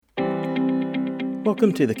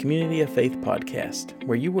Welcome to the Community of Faith podcast,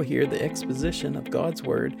 where you will hear the exposition of God's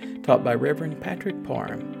Word taught by Reverend Patrick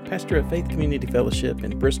Parham, pastor of Faith Community Fellowship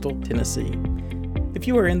in Bristol, Tennessee. If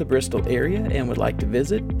you are in the Bristol area and would like to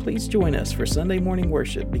visit, please join us for Sunday morning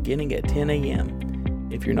worship beginning at 10 a.m.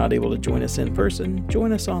 If you're not able to join us in person,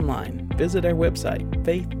 join us online. Visit our website,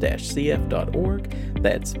 faith-cf.org.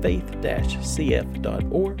 That's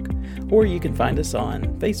faith-cf.org. Or you can find us on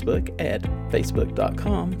Facebook at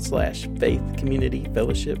facebook.com/Faith Community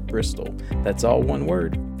Fellowship Bristol. That's all one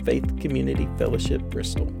word, Faith Community Fellowship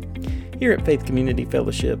Bristol. Here at Faith Community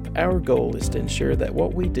Fellowship, our goal is to ensure that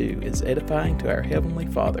what we do is edifying to our Heavenly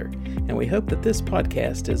Father, and we hope that this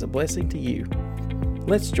podcast is a blessing to you.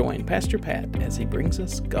 Let's join Pastor Pat as he brings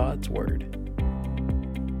us God's Word.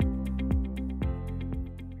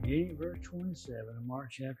 Beginning verse 27 of Mark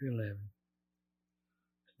chapter 11.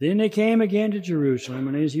 Then they came again to Jerusalem,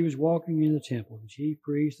 and as he was walking in the temple, the chief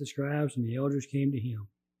priests, the scribes, and the elders came to him.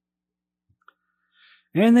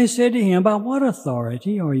 And they said to him, "By what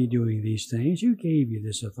authority are you doing these things? Who gave you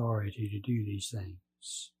this authority to do these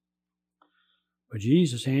things?" But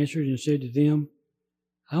Jesus answered and said to them,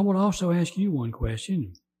 "I will also ask you one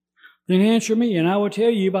question. Then answer me, and I will tell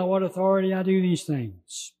you by what authority I do these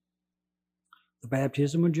things. The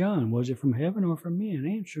baptism of John, was it from heaven or from men?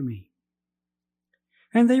 Answer me."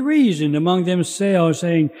 And they reasoned among themselves,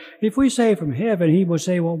 saying, "If we say from heaven, he will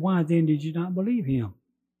say, well, why then did you not believe him?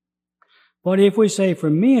 But if we say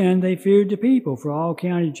from men," they feared the people, for all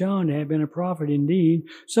counted John to have been a prophet indeed.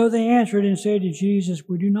 So they answered and said to Jesus,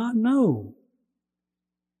 "We do not know."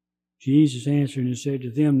 Jesus answered and said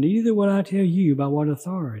to them, "Neither will I tell you by what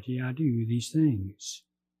authority I do these things."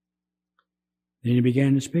 Then he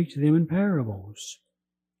began to speak to them in parables.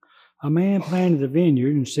 A man planted a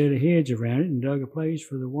vineyard and set a hedge around it and dug a place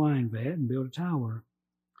for the wine vat and built a tower.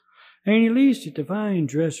 And he leased it to vine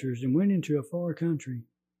dressers and went into a far country.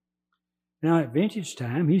 Now at vintage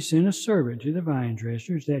time he sent a servant to the vine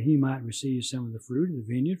dressers that he might receive some of the fruit of the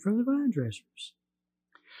vineyard from the vine dressers.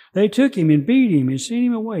 They took him and beat him and sent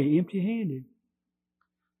him away empty-handed.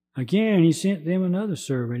 Again he sent them another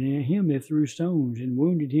servant, and at him they threw stones and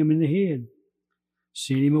wounded him in the head,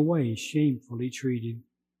 sent him away shamefully treated.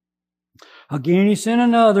 Again he sent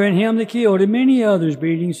another, and him they killed, and many others,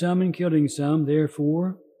 beating some and killing some.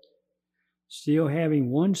 Therefore, still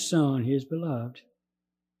having one son, his beloved,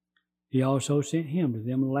 he also sent him to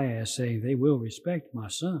them last, saying, "They will respect my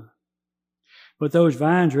son." But those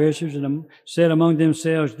vine dressers said among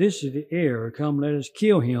themselves, "This is the heir. Come, let us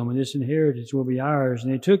kill him, and this inheritance will be ours."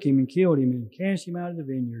 And they took him and killed him and cast him out of the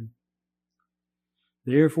vineyard.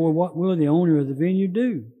 Therefore, what will the owner of the vineyard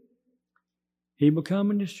do? He will come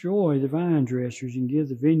and destroy the vine dressers and give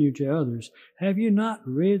the vineyard to others. Have you not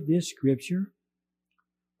read this scripture?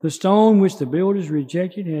 The stone which the builders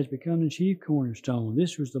rejected has become the chief cornerstone.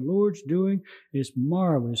 This was the Lord's doing. It's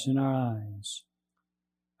marvelous in our eyes.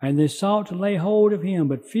 And they sought to lay hold of him,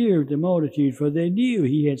 but feared the multitude, for they knew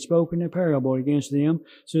he had spoken a parable against them.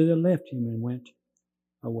 So they left him and went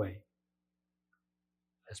away.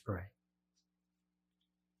 Let's pray.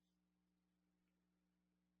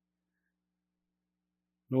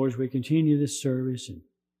 Lord, as we continue this service and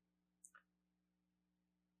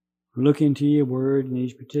look into your word in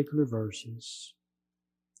these particular verses,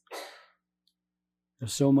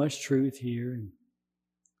 there's so much truth here and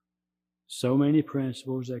so many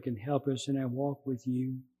principles that can help us in our walk with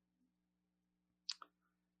you,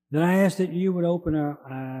 that I ask that you would open our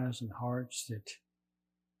eyes and hearts, that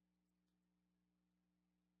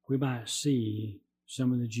we might see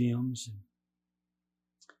some of the gems, and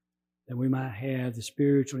that we might have the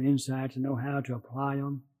spiritual insight to know how to apply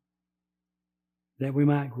them, that we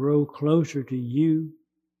might grow closer to you,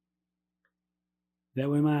 that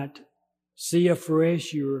we might see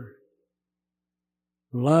afresh your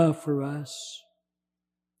love for us,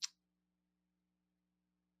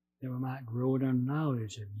 that we might grow in our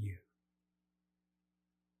knowledge of you,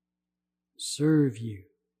 serve you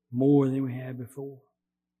more than we have before.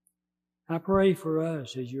 I pray for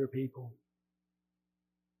us as your people,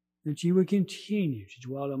 that you would continue to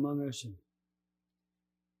dwell among us and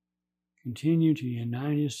continue to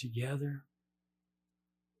unite us together.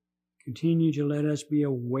 Continue to let us be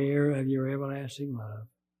aware of your everlasting love.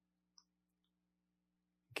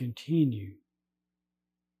 Continue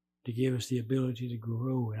to give us the ability to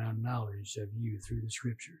grow in our knowledge of you through the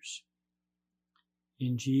Scriptures.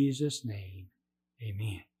 In Jesus' name,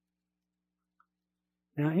 amen.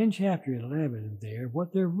 Now in chapter 11 there,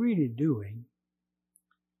 what they're really doing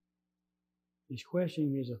is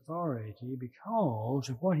questioning his authority because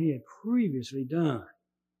of what he had previously done.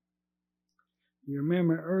 You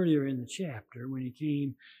remember earlier in the chapter when he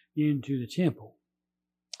came into the temple,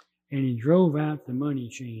 And he drove out the money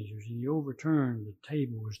changers, and he overturned the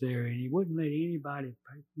tables there, and he wouldn't let anybody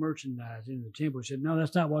pay merchandise in the temple. He said, no,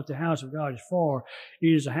 that's not what the house of God is for. It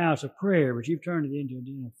is a house of prayer, but you've turned it into a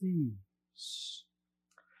den of thieves.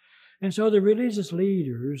 And so the religious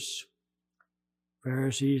leaders,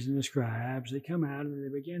 Pharisees and the scribes, they come out and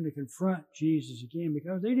they begin to confront Jesus again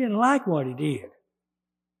because they didn't like what he did.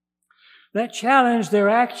 That challenged their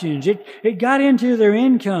actions. It got into their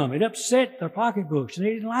income. It upset their pocketbooks, and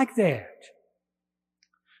they didn't like that.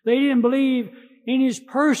 They didn't believe in his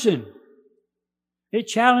person. It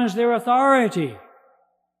challenged their authority.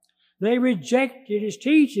 They rejected his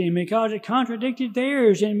teaching because it contradicted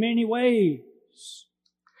theirs in many ways.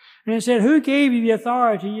 And it said, who gave you the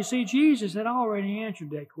authority? You see, Jesus had already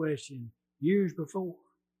answered that question years before.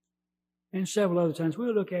 And several other times.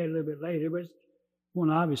 We'll look at it a little bit later, but one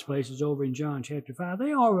obvious place is over in John chapter 5.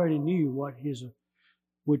 They already knew what his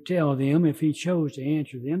would tell them if he chose to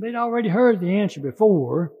answer them. They'd already heard the answer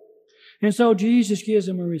before. And so Jesus gives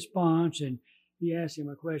them a response, and he asks him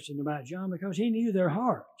a question about John because he knew their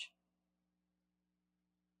heart.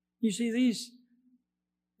 You see,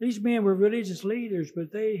 these men were religious leaders,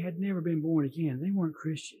 but they had never been born again. They weren't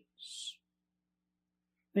Christians.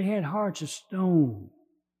 They had hearts of stone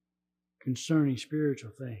concerning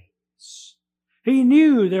spiritual things. He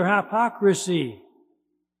knew their hypocrisy.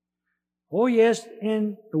 Oh yes,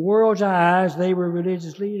 in the world's eyes, they were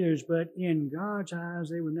religious leaders, but in God's eyes,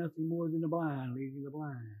 they were nothing more than the blind leading the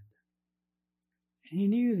blind. And he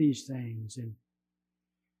knew these things, and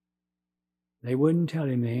they wouldn't tell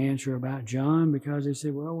him the answer about John because they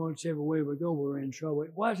said, well, whichever way we go, we're in trouble.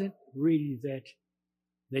 It wasn't really that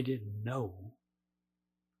they didn't know.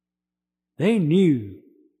 They knew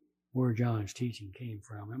where John's teaching came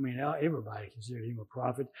from. I mean, everybody considered him a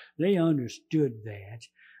prophet. They understood that.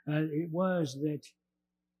 It was that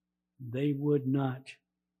they would not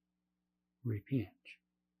repent.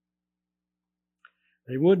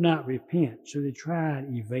 They would not repent, so they tried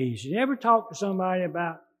evasion. You ever talk to somebody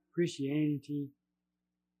about Christianity?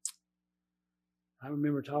 I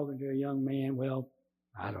remember talking to a young man, well,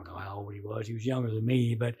 I don't know how old he was. He was younger than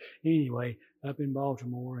me, but anyway, up in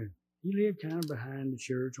Baltimore, and he lived kind of behind the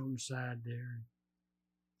church on the side there.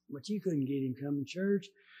 But you couldn't get him coming to church.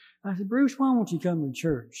 I said, Bruce, why won't you come to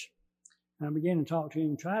church? And I began to talk to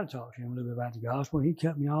him, try to talk to him a little bit about the gospel. He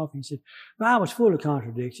cut me off. He said, well, I was full of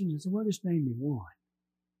contradictions. I said, well, just name me one.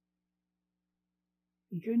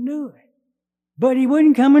 He couldn't do it. But he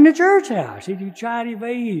wouldn't come in the church house. He tried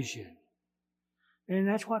evasion. And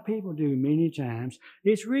that's what people do many times.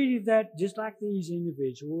 It's really that, just like these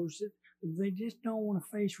individuals, they just don't want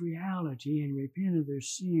to face reality and repent of their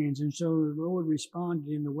sins. And so the Lord responded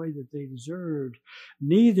in the way that they deserved.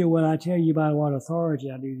 Neither will I tell you by what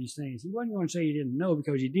authority I do these things. He wasn't going to say he didn't know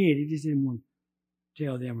because he did. He just didn't want to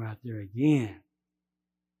tell them right there again.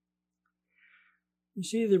 You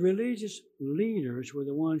see, the religious leaders were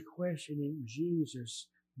the ones questioning Jesus,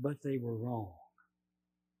 but they were wrong.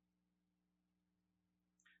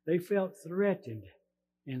 They felt threatened,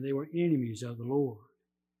 and they were enemies of the Lord.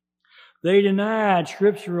 They denied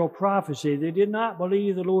scriptural prophecy. They did not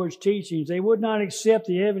believe the Lord's teachings. They would not accept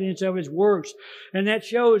the evidence of His works. And that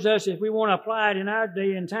shows us, if we want to apply it in our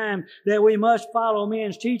day and time, that we must follow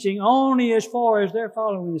men's teaching only as far as they're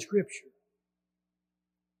following the Scripture.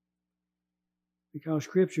 Because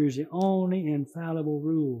Scripture is the only infallible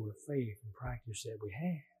rule of faith and practice that we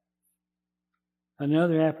have.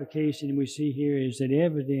 Another application we see here is that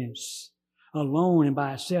evidence alone and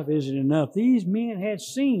by itself isn't enough. These men had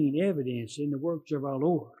seen evidence in the works of our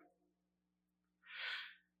Lord.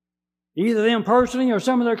 Either them personally or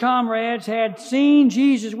some of their comrades had seen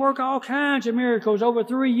Jesus work all kinds of miracles over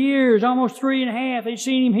 3 years, almost 3.5. They'd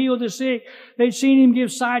seen Him heal the sick. They'd seen Him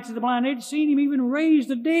give sight to the blind. They'd seen Him even raise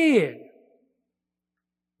the dead.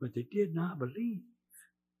 But they did not believe.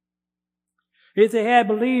 If they had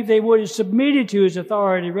believed, they would have submitted to His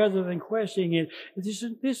authority rather than questioning it.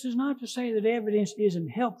 This is not to say that evidence isn't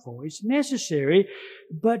helpful. It's necessary,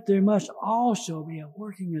 but there must also be a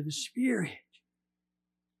working of the Spirit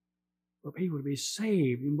for people to be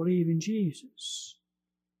saved and believe in Jesus.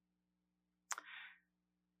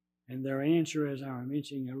 And their answer, as I was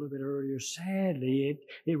mentioning a little bit earlier, sadly,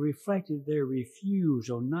 it reflected their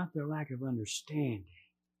refusal, not their lack of understanding.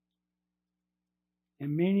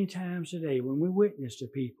 And many times today, when we witness to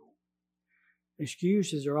people,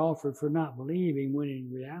 excuses are offered for not believing, when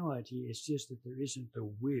in reality it's just that there isn't the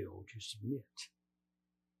will to submit.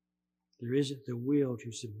 There isn't the will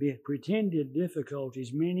to submit. Pretended difficulties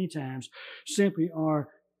many times simply are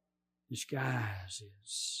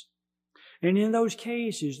disguises. And in those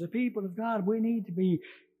cases, the people of God, we need to be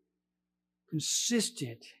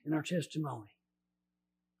consistent in our testimony,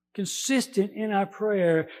 consistent in our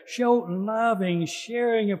prayer, show loving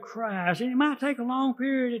sharing of Christ. And it might take a long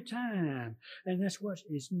period of time, and that's what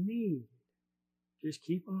is needed. Just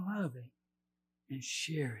keep loving and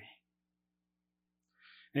sharing.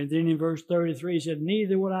 And then in verse 33, he said,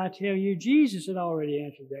 neither will I tell you. Jesus had already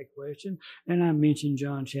answered that question. And I mentioned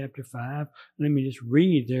John chapter 5. Let me just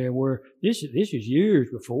read there where this is years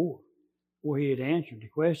before he had answered the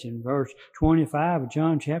question. Verse 25 of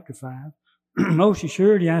John chapter 5. Most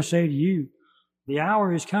assuredly I say to you, the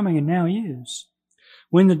hour is coming and now is,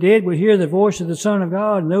 when the dead will hear the voice of the Son of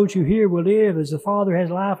God, and those who hear will live. As the Father has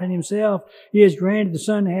life in himself, he has granted the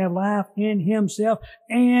Son to have life in himself,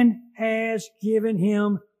 and has given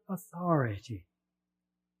him authority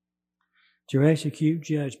to execute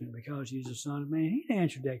judgment, because he's the Son of Man. He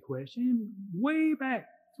answered that question way back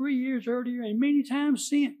 3 years earlier and many times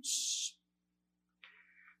since.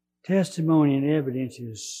 Testimony and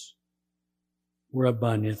evidences were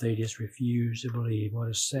abundant. They just refused to believe. What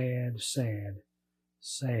a sad, sad,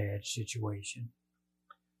 sad situation.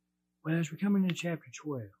 Well, as we're coming into chapter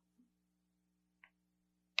 12,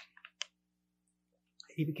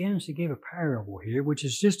 he begins to give a parable here, which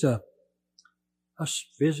is just a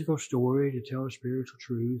physical story to tell a spiritual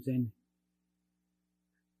truth. And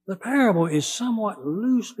the parable is somewhat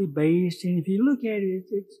loosely based, and if you look at it,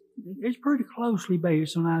 it's pretty closely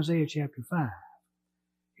based on Isaiah chapter 5.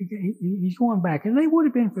 He's going back, and they would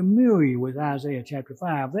have been familiar with Isaiah chapter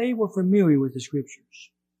 5. They were familiar with the Scriptures.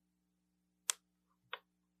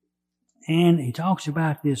 And he talks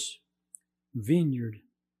about this vineyard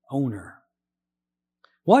owner.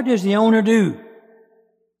 What does the owner do?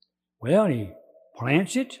 Well, he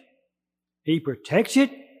plants it. He protects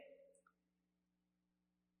it.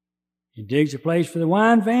 He digs a place for the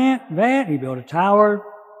wine vat. He built a tower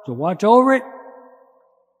to watch over it.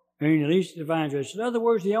 And he released the vine dresser. In other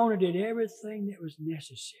words, the owner did everything that was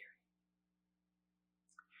necessary.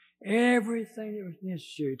 Everything that was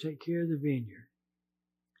necessary to take care of the vineyard.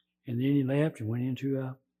 And then he left and went into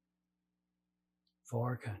a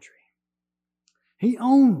far country. He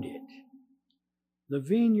owned it. The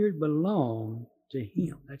vineyard belonged to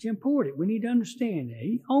him. That's important. We need to understand that.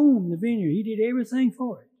 He owned the vineyard. He did everything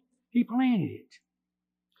for it. He planted it.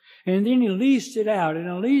 And then he leased it out. And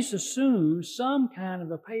a lease assumes some kind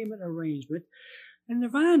of a payment arrangement. And the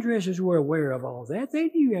vine dressers were aware of all that.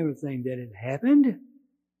 They knew everything that had happened.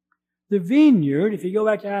 The vineyard, if you go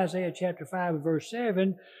back to Isaiah chapter 5 and verse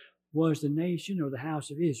 7, was the nation or the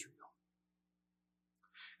house of Israel.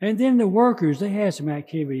 And then the workers, they had some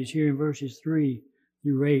activities here in verses 3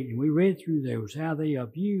 through 8. And we read through those, how they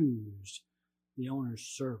abused the owner's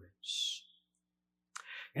servants.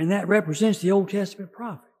 And that represents the Old Testament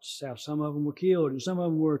prophets, how some of them were killed, and some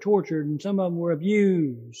of them were tortured, and some of them were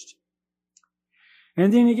abused.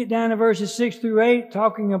 And then you get down to verses 6 through 8,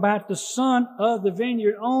 talking about the son of the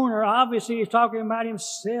vineyard owner. Obviously, he's talking about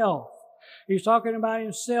himself. He's talking about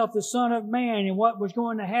himself, the Son of Man, and what was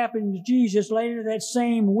going to happen to Jesus later that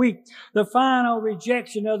same week. The final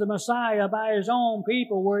rejection of the Messiah by his own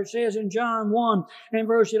people, where it says in John 1 and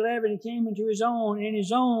verse 11, he came into his own, and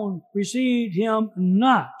his own received him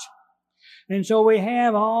not. And so we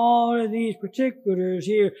have all of these particulars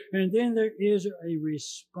here, and then there is a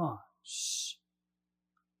response.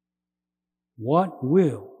 What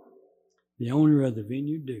will the owner of the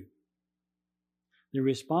vineyard do? The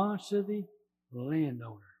response of the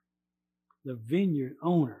landowner, the vineyard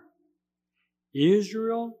owner,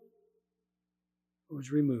 Israel was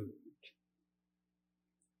removed.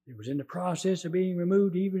 It was in the process of being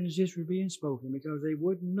removed even as this was being spoken, because they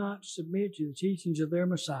would not submit to the teachings of their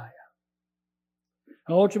Messiah.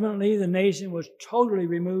 Ultimately, the nation was totally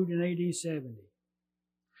removed in AD 70.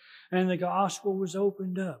 And the gospel was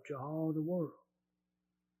opened up to all the world,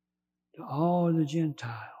 to all the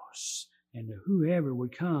Gentiles, and to whoever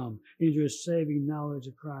would come into a saving knowledge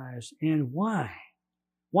of Christ. And why?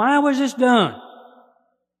 Why was this done?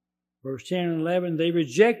 Verse 10 and 11, they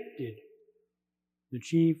rejected the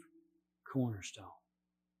chief cornerstone.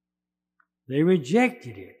 They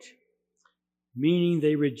rejected it, meaning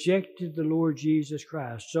they rejected the Lord Jesus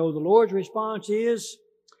Christ. So the Lord's response is,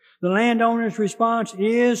 the landowner's response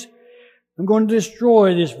is, I'm going to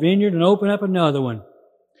destroy this vineyard and open up another one,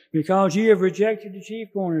 because you have rejected the chief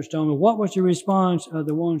cornerstone. And what was the response of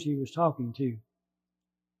the ones he was talking to?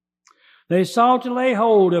 They sought to lay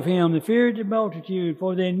hold of him, the feared the multitude,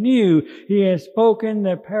 for they knew he had spoken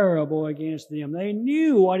the parable against them. They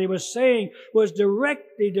knew what he was saying was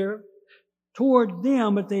directly toward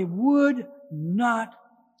them, but they would not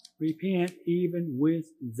repent even with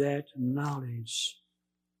that knowledge.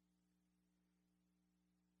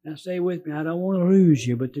 Now stay with me. I don't want to lose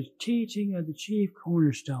you, but the teaching of the chief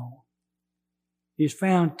cornerstone is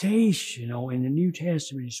foundational in the New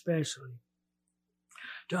Testament especially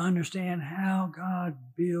to understand how God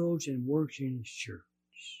builds and works in His church.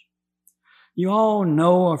 You all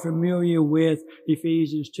know or are familiar with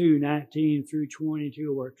Ephesians 2:19 through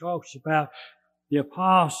 22, where it talks about the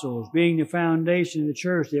apostles being the foundation of the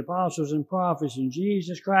church, the apostles and prophets, and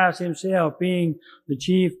Jesus Christ Himself being the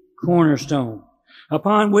chief cornerstone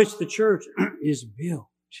upon which the church is built.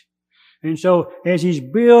 And so, as He's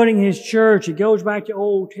building His church, it goes back to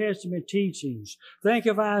Old Testament teachings. Think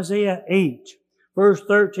of Isaiah 8, verse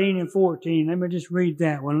 13 and 14. Let me just read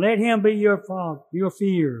that one. Let Him be your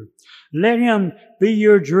fear. Let Him be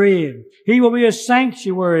your dread. He will be a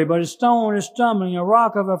sanctuary, but a stone of stumbling, a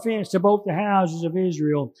rock of offense to both the houses of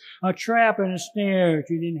Israel, a trap and a snare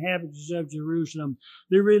to the inhabitants of Jerusalem.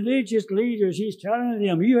 The religious leaders, He's telling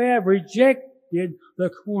them, you have rejected the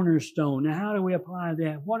cornerstone. Now, how do we apply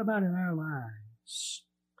that? What about in our lives?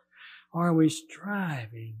 Are we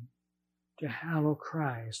striving to hallow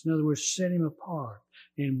Christ? In other words, set Him apart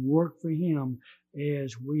and work for Him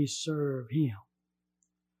as we serve Him.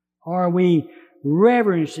 Are we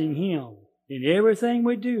reverencing Him in everything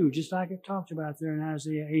we do, just like it talks about there in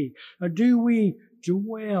Isaiah 8? Or do we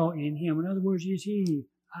dwell in Him? In other words, is He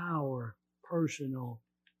our personal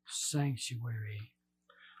sanctuary?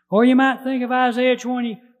 Or you might think of Isaiah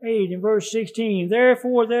 28 and verse 16.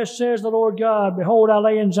 Therefore, thus says the Lord God, behold, I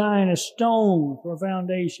lay in Zion a stone for a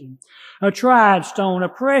foundation, a tried stone, a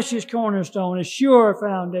precious cornerstone, a sure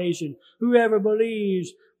foundation. Whoever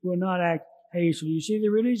believes will not act hastily. You see, the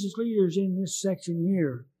religious leaders in this section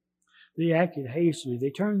here, they acted hastily. They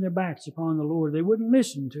turned their backs upon the Lord. They wouldn't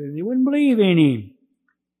listen to Him. They wouldn't believe in Him.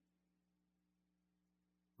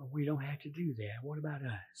 But we don't have to do that. What about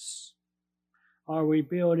us? Are we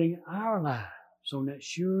building our lives on that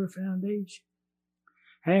sure foundation?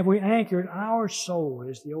 Have we anchored our soul,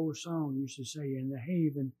 as the old song used to say, in the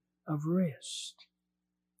haven of rest?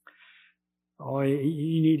 Oh,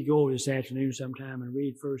 you need to go over this afternoon sometime and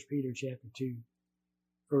read 1 Peter chapter 2,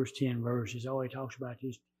 first 10 verses. Oh, he talks about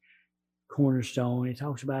this cornerstone. He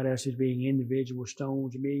talks about us as being individual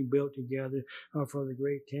stones and being built together for the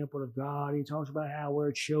great temple of God. He talks about how we're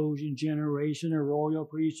a chosen generation, a royal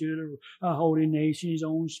priesthood, a holy nation, His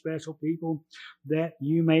own special people, that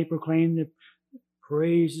you may proclaim the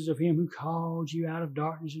praises of Him who called you out of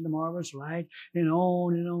darkness into marvelous light, and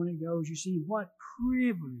on it goes. You see, what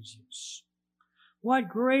privileges, what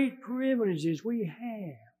great privileges we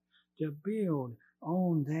have to build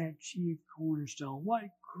on that chief cornerstone. What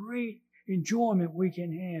great enjoyment we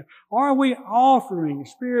can have. Are we offering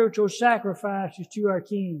spiritual sacrifices to our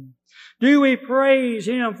King? Do we praise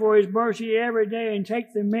Him for His mercy every day and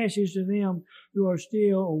take the message to them who are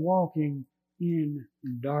still walking in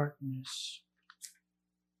darkness?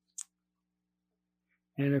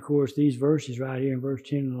 And of course, these verses right here in verse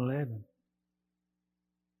 10 and 11,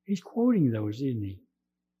 he's quoting those, isn't he?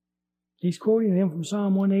 He's quoting them from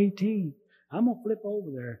Psalm 118. I'm going to flip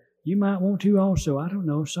over there. You might want to also. I don't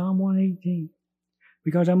know, Psalm 118.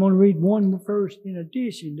 Because I'm going to read one verse in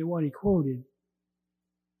addition to what he quoted.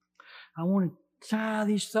 I want to tie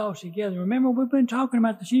these thoughts together. Remember, we've been talking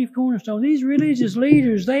about the chief cornerstone. These religious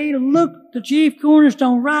leaders, they looked the chief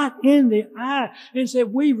cornerstone right in the eye and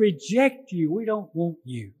said, we reject you. We don't want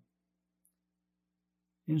you.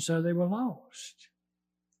 And so they were lost.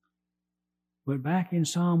 But back in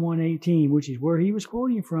Psalm 118, which is where he was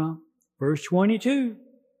quoting from, verse 22,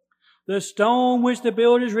 the stone which the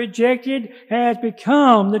builders rejected has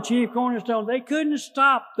become the chief cornerstone. They couldn't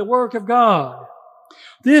stop the work of God.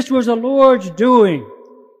 This was the Lord's doing.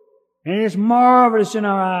 And it's marvelous in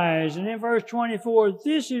our eyes. And in verse 24,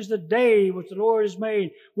 this is the day which the Lord has made.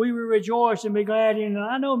 We will rejoice and be glad in it. And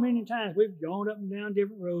I know many times we've gone up and down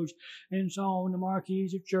different roads and saw on the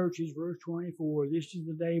marquees of churches, verse 24, this is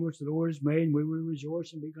the day which the Lord has made, and we will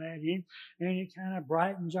rejoice and be glad in it. And it kind of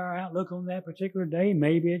brightens our outlook on that particular day.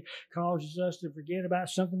 Maybe it causes us to forget about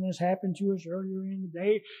something that's happened to us earlier in the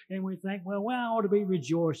day. And we think, well, I ought to be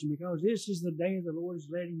rejoicing because this is the day the Lord is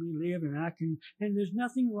letting me live, and there's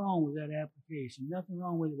nothing wrong with that application. Nothing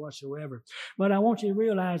wrong with it whatsoever. But I want you to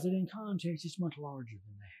realize that in context, it's much larger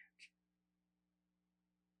than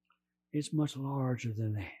that. It's much larger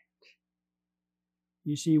than that.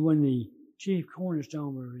 You see, when the chief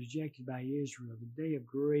cornerstone was rejected by Israel, the day of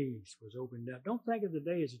grace was opened up. Don't think of the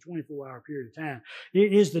day as a 24-hour period of time.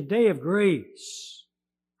 It is the day of grace.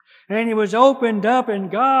 And it was opened up, and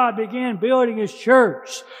God began building His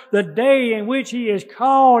church. The day in which He is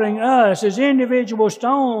calling us as individual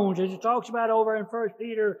stones, as it talks about over in 1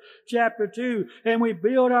 Peter chapter 2. And we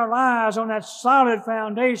build our lives on that solid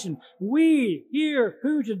foundation. We here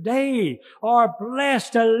who today are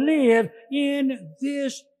blessed to live in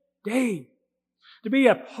this day, to be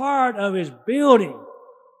a part of His building,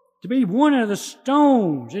 to be one of the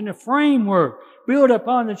stones in the framework built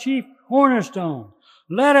upon the chief cornerstone.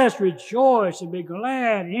 Let us rejoice and be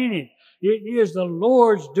glad in it. It is the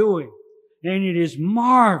Lord's doing, and it is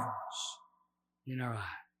marvelous in our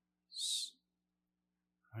eyes.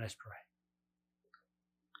 Let's pray.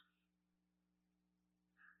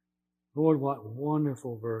 Lord, what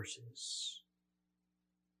wonderful verses,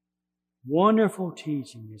 wonderful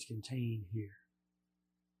teaching is contained here.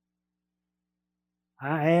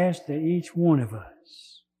 I ask that each one of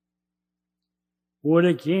us would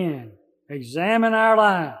again examine our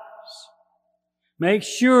lives. Make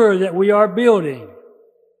sure that we are building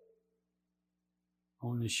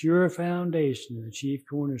on the sure foundation of the chief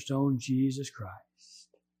cornerstone, Jesus Christ.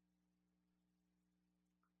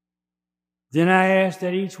 Then I ask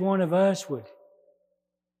that each one of us would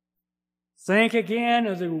think again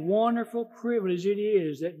of the wonderful privilege it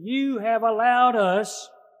is that You have allowed us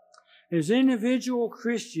as individual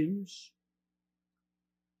Christians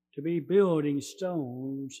to be building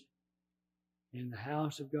stones in the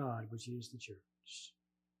house of God, which is the church.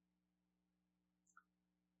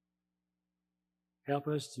 Help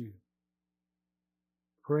us to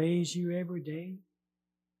praise You every day,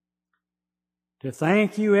 to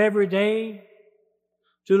thank You every day,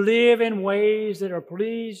 to live in ways that are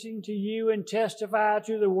pleasing to You and testify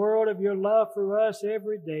to the world of Your love for us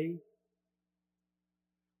every day,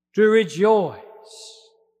 to rejoice,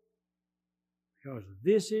 because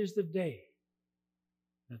this is the day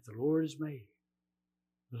that the Lord has made.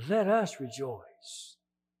 Let us rejoice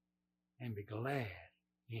and be glad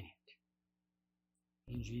in it.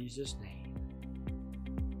 In Jesus' name,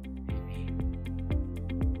 amen.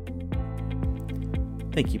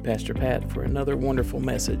 Thank you, Pastor Pat, for another wonderful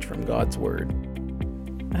message from God's Word.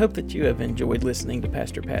 I hope that you have enjoyed listening to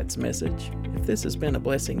Pastor Pat's message. If this has been a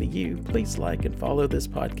blessing to you, please like and follow this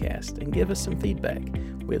podcast and give us some feedback.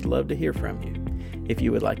 We'd love to hear from you. If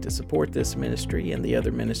you would like to support this ministry and the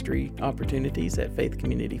other ministry opportunities at Faith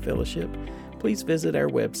Community Fellowship, please visit our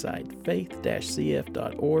website,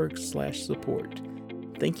 faith-cf.org/support.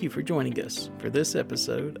 Thank you for joining us for this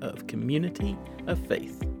episode of Community of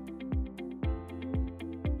Faith.